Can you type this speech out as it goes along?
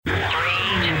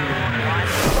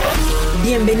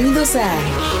Bienvenidos a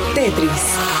Tetris.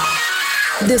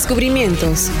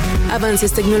 Descubrimientos,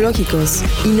 avances tecnológicos,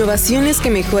 innovaciones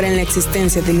que mejoran la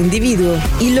existencia del individuo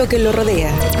y lo que lo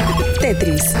rodea.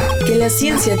 Tetris, que la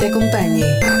ciencia te acompañe.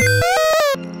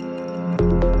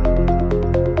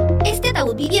 Este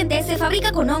ataúd viviente se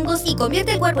fabrica con hongos y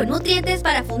convierte el cuerpo en nutrientes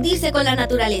para fundirse con la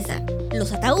naturaleza.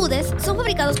 Los ataúdes son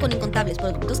fabricados con incontables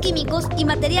productos químicos y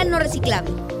material no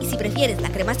reciclable. Y si prefieres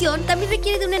la cremación, también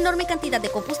requiere de una enorme cantidad de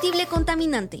combustible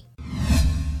contaminante.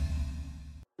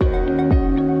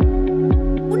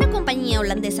 Una compañía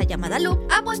holandesa llamada Loop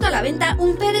ha puesto a la venta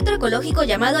un féretro ecológico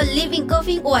llamado Living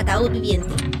Coffin o ataúd viviente.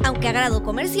 Aunque a grado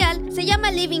comercial, se llama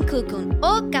Living Cocoon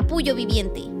o capullo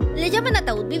viviente. Le llaman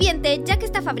ataúd viviente ya que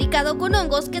está fabricado con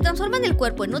hongos que transforman el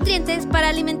cuerpo en nutrientes para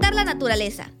alimentar la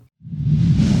naturaleza.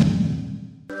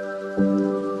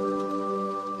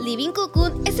 Living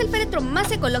Cocoon es el féretro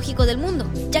más ecológico del mundo,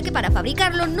 ya que para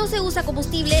fabricarlo no se usa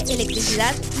combustible,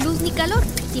 electricidad, luz ni calor,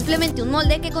 simplemente un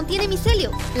molde que contiene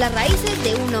micelio, las raíces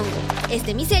de un hongo.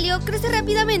 Este micelio crece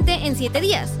rápidamente en 7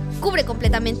 días, cubre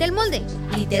completamente el molde.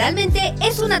 Literalmente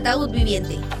es un ataúd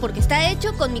viviente, porque está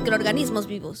hecho con microorganismos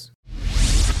vivos.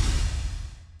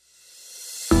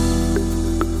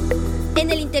 En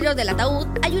el interior del ataúd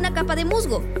hay una capa de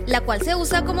musgo, la cual se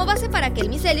usa como base para que el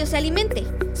micelio se alimente.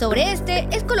 Sobre este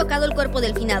es colocado el cuerpo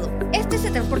del finado. Este se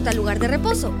transporta al lugar de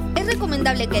reposo. Es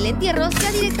recomendable que el entierro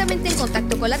sea directamente en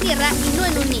contacto con la tierra y no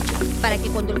en un nicho, para que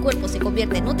cuando el cuerpo se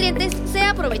convierta en nutrientes,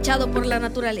 sea aprovechado por la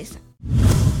naturaleza.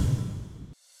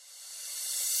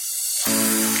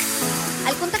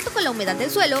 Al contacto con la humedad del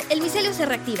suelo, el micelio se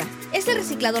reactiva. Es el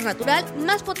reciclador natural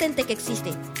más potente que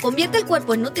existe. Convierte el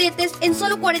cuerpo en nutrientes en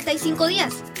solo 45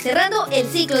 días, cerrando el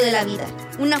ciclo de la vida.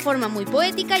 Una forma muy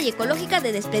poética y ecológica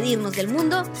de despedirnos del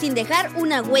mundo sin dejar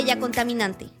una huella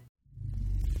contaminante.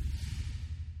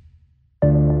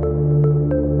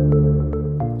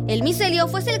 El micelio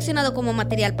fue seleccionado como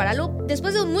material para Loop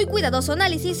después de un muy cuidadoso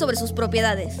análisis sobre sus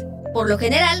propiedades. Por lo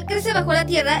general, crece bajo la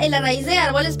tierra en la raíz de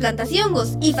árboles, plantas y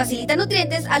hongos y facilita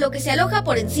nutrientes a lo que se aloja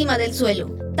por encima del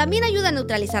suelo. También ayuda a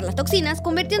neutralizar las toxinas,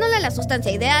 convirtiéndola en la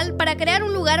sustancia ideal para crear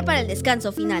un lugar para el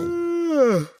descanso final.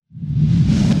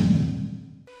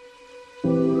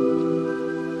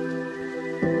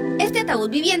 Este ataúd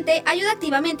viviente ayuda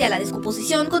activamente a la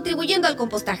descomposición, contribuyendo al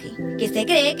compostaje, que se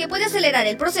cree que puede acelerar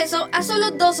el proceso a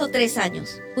solo 2 o 3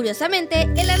 años. Curiosamente,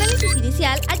 el análisis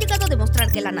inicial ha llegado a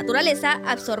demostrar que la naturaleza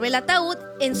absorbe el ataúd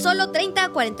en solo 30 a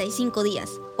 45 días,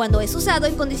 cuando es usado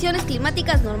en condiciones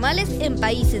climáticas normales en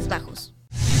Países Bajos.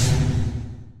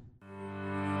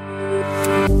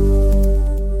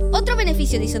 Otro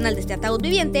beneficio adicional de este ataúd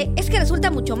viviente es que resulta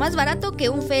mucho más barato que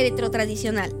un féretro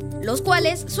tradicional, los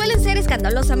cuales suelen ser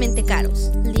escandalosamente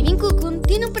caros. Living Cocoon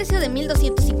tiene un precio de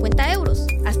 1.250 euros.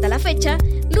 Hasta la fecha,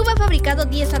 Loop ha fabricado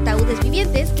 10 ataúdes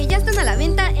vivientes que ya están a la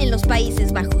venta en los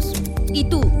Países Bajos. ¿Y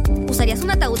tú, usarías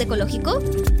un ataúd ecológico?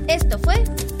 Esto fue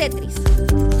Tetris.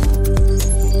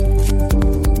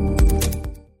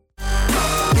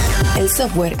 El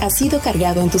software ha sido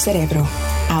cargado en tu cerebro.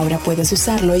 Ahora puedes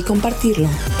usarlo y compartirlo.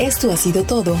 Esto ha sido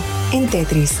todo en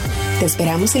Tetris. Te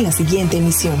esperamos en la siguiente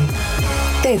emisión.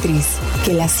 Tetris,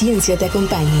 que la ciencia te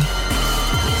acompañe.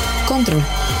 Control,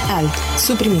 Alt,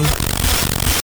 suprimir.